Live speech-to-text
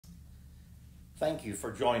Thank you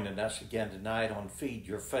for joining us again tonight on Feed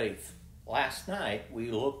Your Faith. Last night we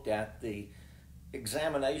looked at the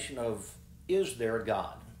examination of, is there a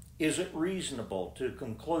God? Is it reasonable to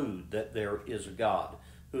conclude that there is a God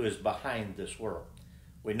who is behind this world?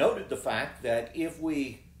 We noted the fact that if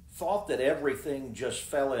we thought that everything just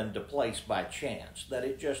fell into place by chance, that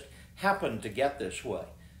it just happened to get this way,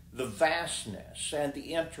 the vastness and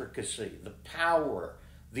the intricacy, the power,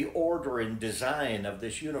 the order and design of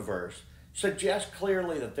this universe suggests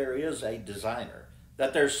clearly that there is a designer,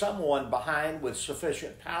 that there's someone behind with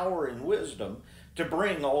sufficient power and wisdom to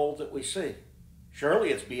bring all that we see.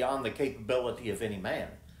 Surely it's beyond the capability of any man.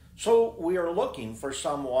 So we are looking for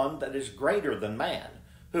someone that is greater than man,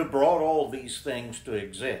 who brought all these things to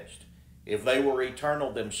exist. If they were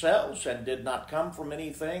eternal themselves and did not come from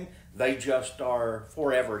anything, they just are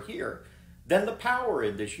forever here, then the power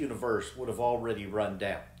in this universe would have already run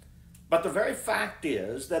down. But the very fact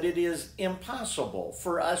is that it is impossible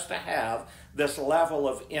for us to have this level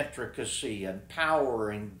of intricacy and power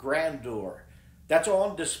and grandeur that's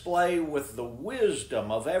on display with the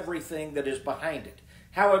wisdom of everything that is behind it,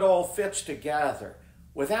 how it all fits together,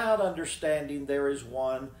 without understanding there is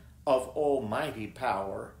one of almighty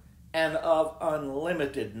power and of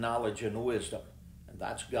unlimited knowledge and wisdom, and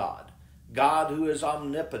that's God. God who is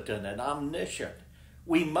omnipotent and omniscient.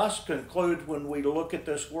 We must conclude when we look at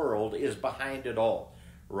this world is behind it all.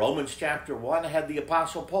 Romans chapter 1 had the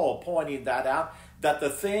Apostle Paul pointing that out, that the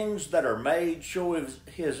things that are made show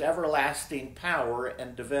his everlasting power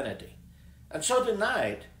and divinity. And so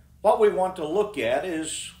tonight, what we want to look at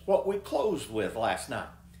is what we closed with last night.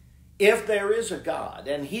 If there is a God,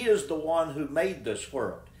 and He is the one who made this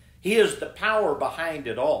world, He is the power behind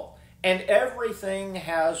it all, and everything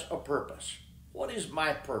has a purpose. What is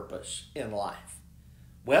my purpose in life?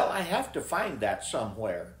 Well, I have to find that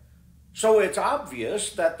somewhere. So it's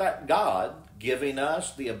obvious that that God, giving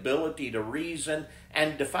us the ability to reason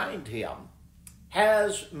and to find Him,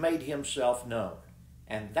 has made Himself known.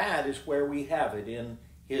 And that is where we have it in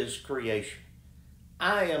His creation.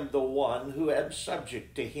 I am the one who am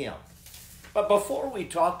subject to Him. But before we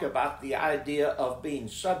talk about the idea of being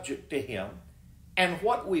subject to Him and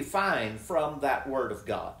what we find from that Word of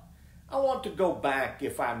God, I want to go back,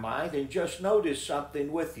 if I might, and just notice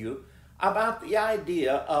something with you about the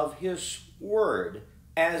idea of His Word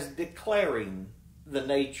as declaring the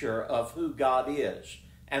nature of who God is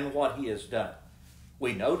and what He has done.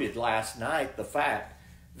 We noted last night the fact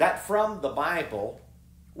that from the Bible,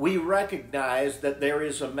 we recognize that there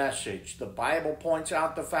is a message. The Bible points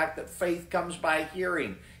out the fact that faith comes by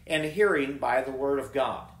hearing, and hearing by the Word of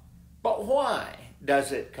God. But why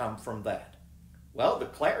does it come from that? Well, the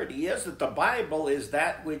clarity is that the Bible is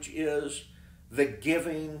that which is the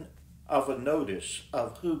giving of a notice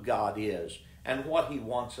of who God is and what He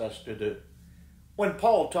wants us to do. When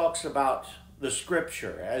Paul talks about the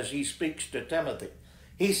Scripture as he speaks to Timothy,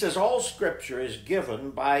 he says all Scripture is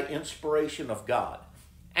given by inspiration of God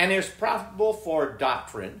and is profitable for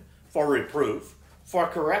doctrine, for reproof, for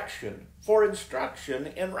correction, for instruction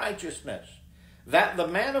in righteousness, that the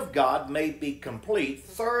man of God may be complete,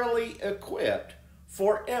 thoroughly equipped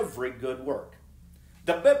for every good work.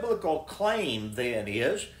 The biblical claim then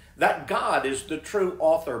is that God is the true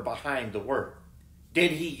author behind the Word.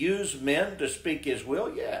 Did He use men to speak His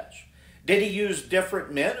will? Yes. Did He use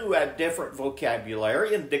different men who had different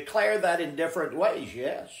vocabulary and declare that in different ways?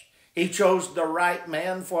 Yes. He chose the right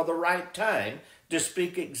man for the right time to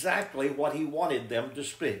speak exactly what He wanted them to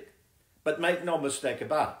speak. But make no mistake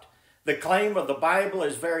about it. The claim of the Bible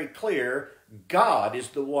is very clear. God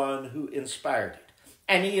is the one who inspired it.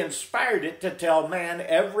 And He inspired it to tell man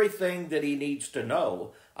everything that he needs to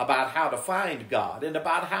know about how to find God and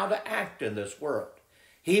about how to act in this world.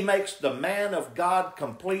 He makes the man of God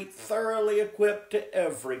complete, thoroughly equipped to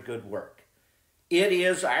every good work. It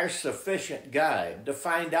is our sufficient guide to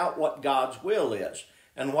find out what God's will is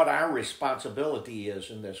and what our responsibility is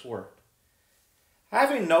in this world.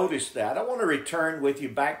 Having noticed that, I want to return with you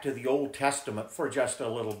back to the Old Testament for just a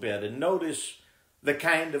little bit and notice the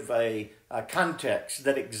kind of a context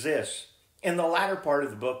that exists in the latter part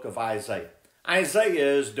of the book of Isaiah.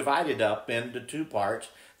 Isaiah is divided up into two parts.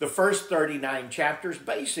 The first 39 chapters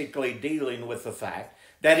basically dealing with the fact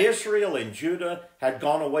that Israel and Judah had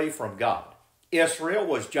gone away from God. Israel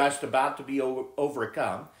was just about to be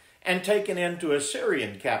overcome and taken into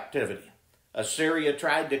Assyrian captivity. Assyria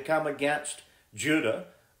tried to come against Judah,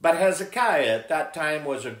 but Hezekiah at that time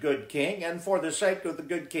was a good king, and for the sake of the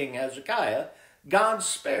good king Hezekiah, God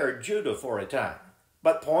spared Judah for a time,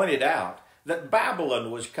 but pointed out that Babylon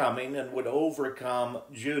was coming and would overcome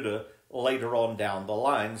Judah later on down the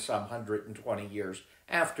line, some 120 years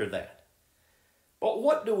after that. But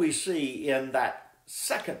what do we see in that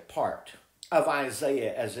second part of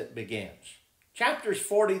Isaiah as it begins? Chapters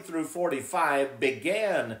 40 through 45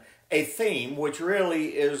 began a theme which really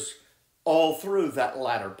is all through that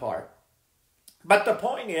latter part. But the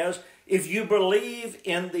point is, if you believe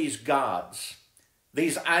in these gods,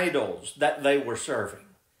 these idols that they were serving,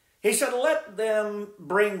 he said, let them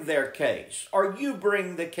bring their case, or you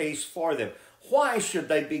bring the case for them. Why should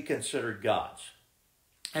they be considered gods?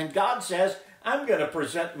 And God says, I'm going to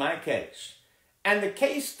present my case. And the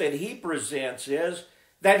case that he presents is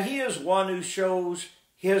that he is one who shows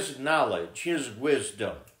his knowledge, his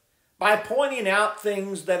wisdom, by pointing out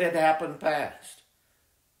things that had happened past.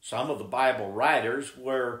 Some of the Bible writers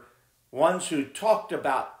were ones who talked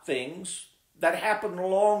about things that happened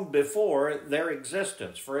long before their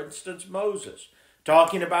existence. For instance, Moses,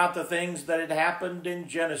 talking about the things that had happened in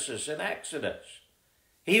Genesis and Exodus.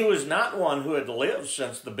 He was not one who had lived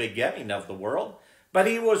since the beginning of the world, but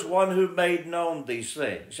he was one who made known these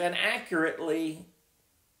things and accurately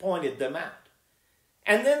pointed them out.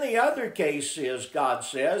 And then the other case is, God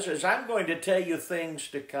says, is I'm going to tell you things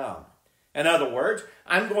to come. In other words,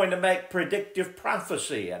 I'm going to make predictive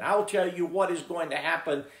prophecy, and I'll tell you what is going to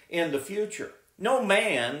happen in the future. No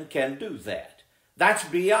man can do that. That's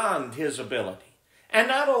beyond his ability. And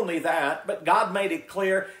not only that, but God made it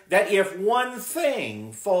clear that if one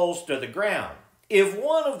thing falls to the ground, if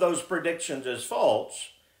one of those predictions is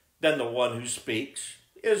false, then the one who speaks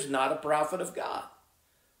is not a prophet of God.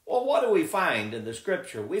 Well, what do we find in the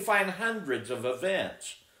scripture? We find hundreds of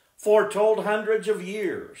events, foretold hundreds of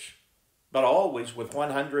years, but always with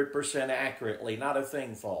 100% accurately, not a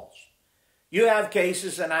thing false. You have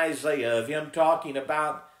cases in Isaiah of him talking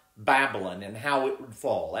about Babylon and how it would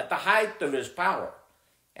fall at the height of his power.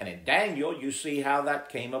 And in Daniel, you see how that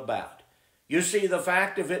came about. You see the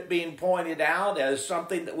fact of it being pointed out as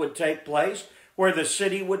something that would take place where the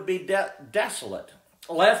city would be desolate,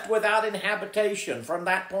 left without inhabitation from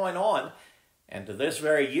that point on. And to this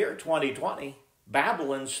very year, 2020,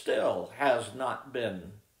 Babylon still has not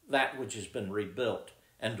been that which has been rebuilt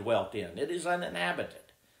and dwelt in. It is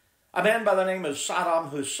uninhabited. A man by the name of Saddam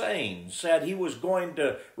Hussein said he was going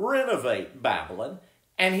to renovate Babylon,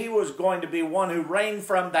 and he was going to be one who reigned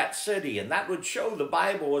from that city, and that would show the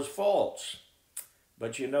Bible was false.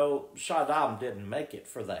 But you know, Saddam didn't make it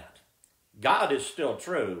for that. God is still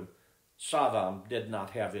true. Saddam did not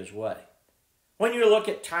have his way. When you look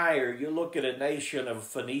at Tyre, you look at a nation of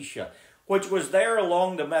Phoenicia, which was there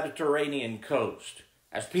along the Mediterranean coast.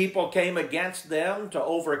 As people came against them to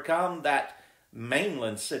overcome that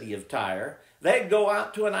mainland city of Tyre, they'd go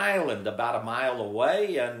out to an island about a mile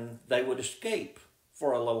away and they would escape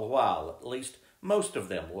for a little while. At least most of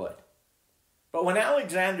them would. But when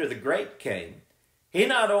Alexander the Great came, he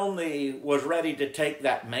not only was ready to take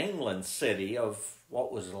that mainland city of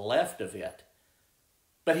what was left of it,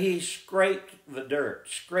 but he scraped the dirt,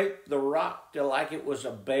 scraped the rock till like it was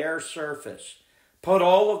a bare surface, put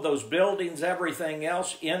all of those buildings, everything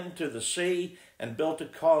else, into the sea and built a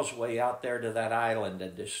causeway out there to that island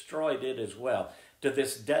and destroyed it as well. To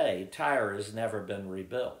this day, Tyre has never been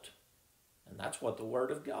rebuilt. And that's what the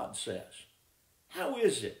Word of God says. How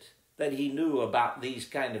is it that he knew about these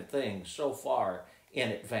kind of things so far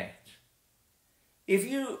in advance? If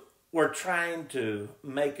you were trying to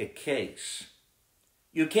make a case,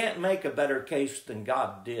 you can't make a better case than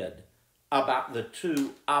God did about the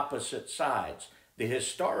two opposite sides. The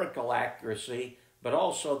historical accuracy, but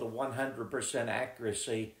also the 100%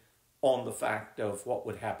 accuracy on the fact of what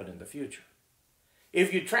would happen in the future.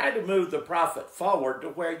 If you try to move the prophet forward to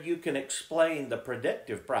where you can explain the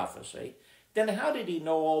predictive prophecy, then how did he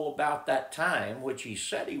know all about that time which he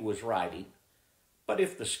said he was writing? But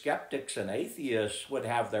if the skeptics and atheists would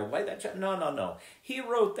have their way, they'd say, no. He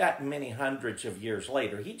wrote that many hundreds of years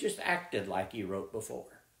later. He just acted like he wrote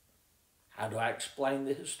before. How do I explain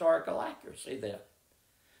the historical accuracy then?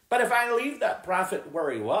 But if I leave that prophet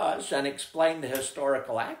where he was and explain the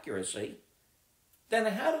historical accuracy, then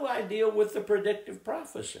how do I deal with the predictive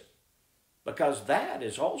prophecy? Because that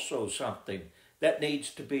is also something that needs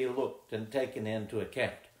to be looked and taken into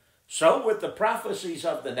account. So with the prophecies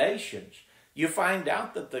of the nations, you find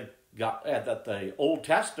out that the Old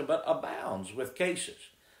Testament abounds with cases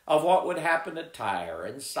of what would happen to Tyre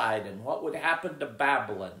and Sidon, what would happen to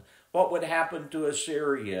Babylon, what would happen to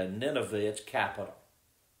Assyria and Nineveh, its capital.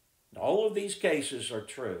 All of these cases are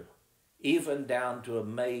true, even down to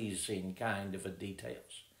amazing kind of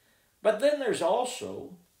details. But then there's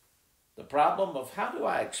also the problem of how do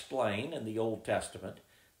I explain in the Old Testament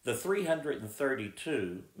the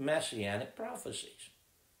 332 messianic prophecies?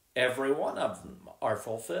 Every one of them are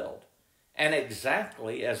fulfilled. and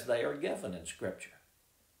exactly as they are given in Scripture.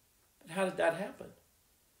 But how did that happen?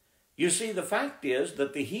 You see, the fact is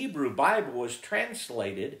that the Hebrew Bible was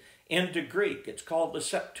translated into Greek. It's called the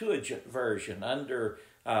Septuagint version under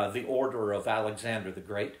the order of Alexander the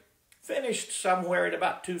Great. Finished somewhere at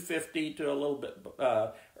about 250 to a little bit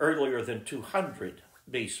earlier than 200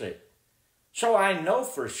 BC. So I know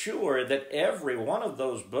for sure that every one of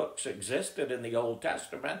those books existed in the Old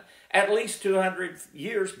Testament at least 200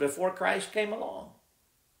 years before Christ came along.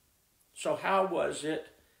 So how was it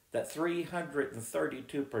that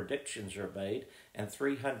 332 predictions are made and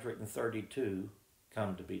 332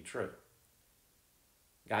 come to be true?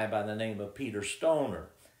 A guy by the name of Peter Stoner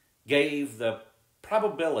gave the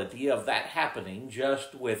probability of that happening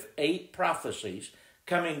just with 8 prophecies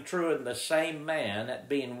coming true in the same man at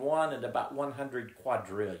being 1 in about 100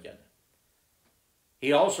 quadrillion.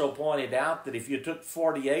 He also pointed out that if you took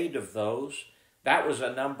 48 of those, that was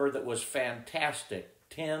a number that was fantastic,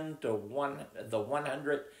 10 to the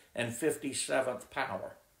 157th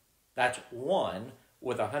power. That's 1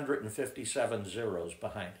 with 157 zeros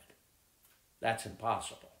behind it. That's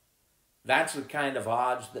impossible. That's the kind of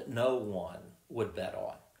odds that no one would bet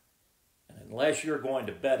on. And unless you're going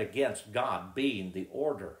to bet against God being the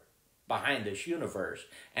order behind this universe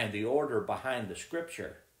and the order behind the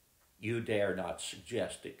Scripture, you dare not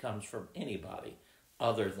suggest it comes from anybody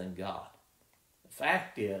other than God. The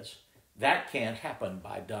fact is, that can't happen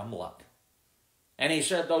by dumb luck. And he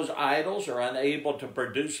said those idols are unable to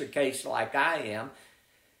produce a case like I am,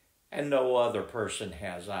 and no other person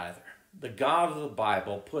has either. The God of the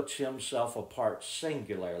Bible puts himself apart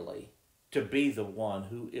singularly to be the one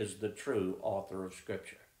who is the true author of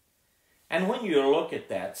Scripture. And when you look at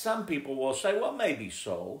that, some people will say, well, maybe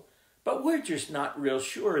so, but we're just not real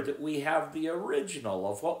sure that we have the original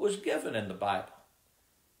of what was given in the Bible.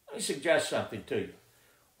 Let me suggest something to you.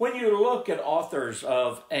 When you look at authors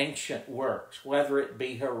of ancient works, whether it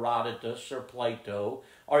be Herodotus or Plato,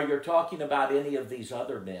 or you're talking about any of these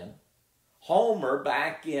other men, Homer,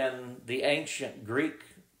 back in the ancient Greek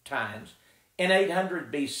times, in 800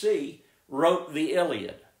 BC, wrote the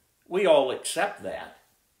Iliad. We all accept that.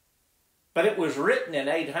 But it was written in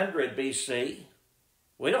 800 BC.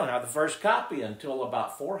 We don't have the first copy until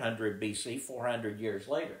about 400 BC, 400 years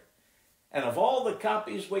later. And of all the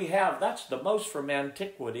copies we have, that's the most from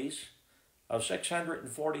antiquities of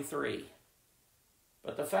 643.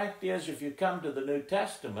 But the fact is, if you come to the New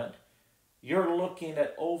Testament, you're looking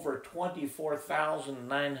at over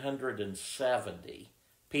 24,970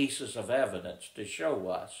 pieces of evidence to show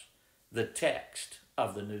us the text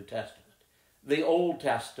of the New Testament. The Old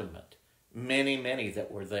Testament, many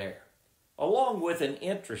that were there, along with an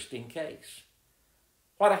interesting case.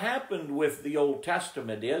 What happened with the Old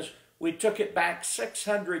Testament is we took it back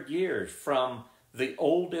 600 years from the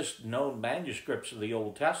oldest known manuscripts of the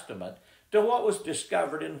Old Testament to what was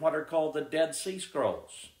discovered in what are called the Dead Sea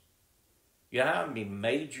Scrolls. You know how many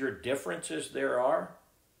major differences there are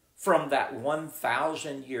from that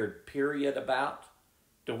 1,000-year period about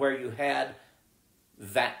to where you had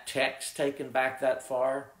that text taken back that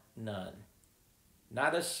far? None.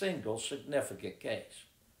 Not a single significant case.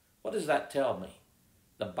 What does that tell me?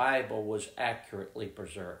 The Bible was accurately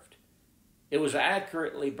preserved. It was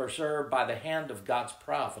accurately preserved by the hand of God's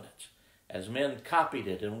providence, as men copied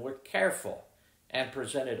it and were careful and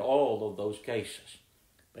presented all of those cases.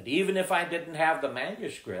 But even if I didn't have the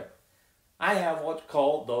manuscript, I have what's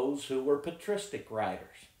called those who were patristic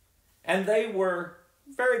writers. And they were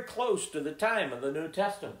very close to the time of the New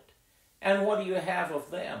Testament. And what do you have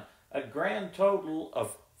of them? A grand total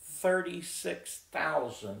of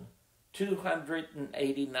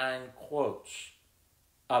 36,289 quotes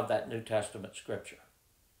of that New Testament Scripture.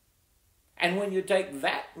 And when you take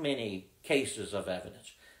that many cases of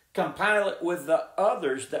evidence, compile it with the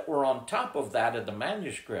others that were on top of that in the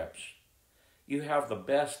manuscripts, you have the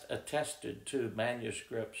best attested to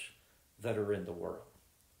manuscripts that are in the world.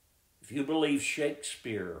 If you believe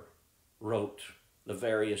Shakespeare wrote the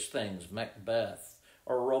various things, Macbeth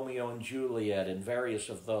or Romeo and Juliet and various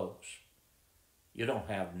of those, you don't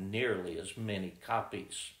have nearly as many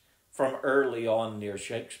copies from early on near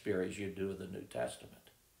Shakespeare as you do of the New Testament.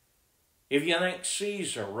 If you think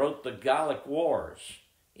Caesar wrote the Gallic Wars,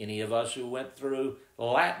 any of us who went through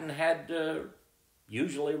Latin had to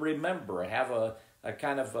usually remember, have a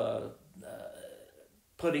kind of a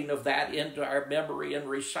putting of that into our memory and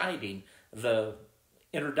reciting the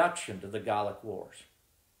introduction to the Gallic Wars.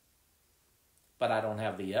 But I don't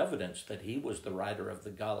have the evidence that he was the writer of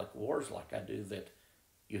the Gallic Wars like I do that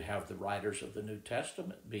you have the writers of the New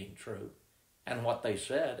Testament being true and what they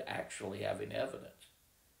said actually having evidence.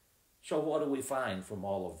 So what do we find from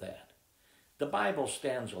all of that? The Bible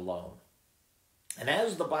stands alone. And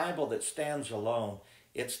as the Bible that stands alone,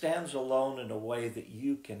 it stands alone in a way that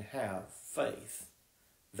you can have faith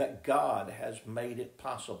that God has made it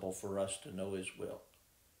possible for us to know His will.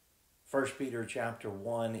 1 Peter chapter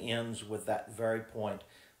 1 ends with that very point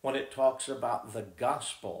when it talks about the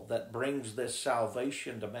gospel that brings this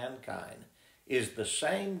salvation to mankind is the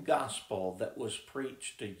same gospel that was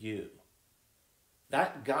preached to you.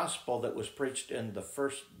 That gospel that was preached in the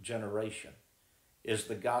first generation is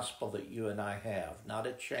the gospel that you and I have, not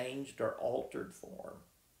a changed or altered form,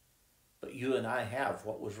 but you and I have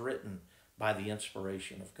what was written by the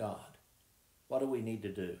inspiration of God. What do we need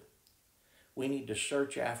to do? We need to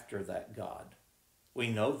search after that God. We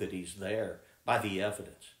know that He's there by the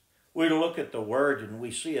evidence. We look at the Word and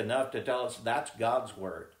we see enough to tell us that's God's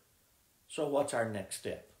Word. So what's our next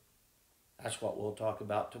step? That's what we'll talk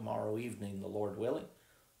about tomorrow evening, the Lord willing.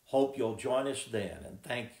 Hope you'll join us then, and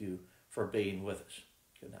thank you for being with us.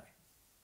 Good night.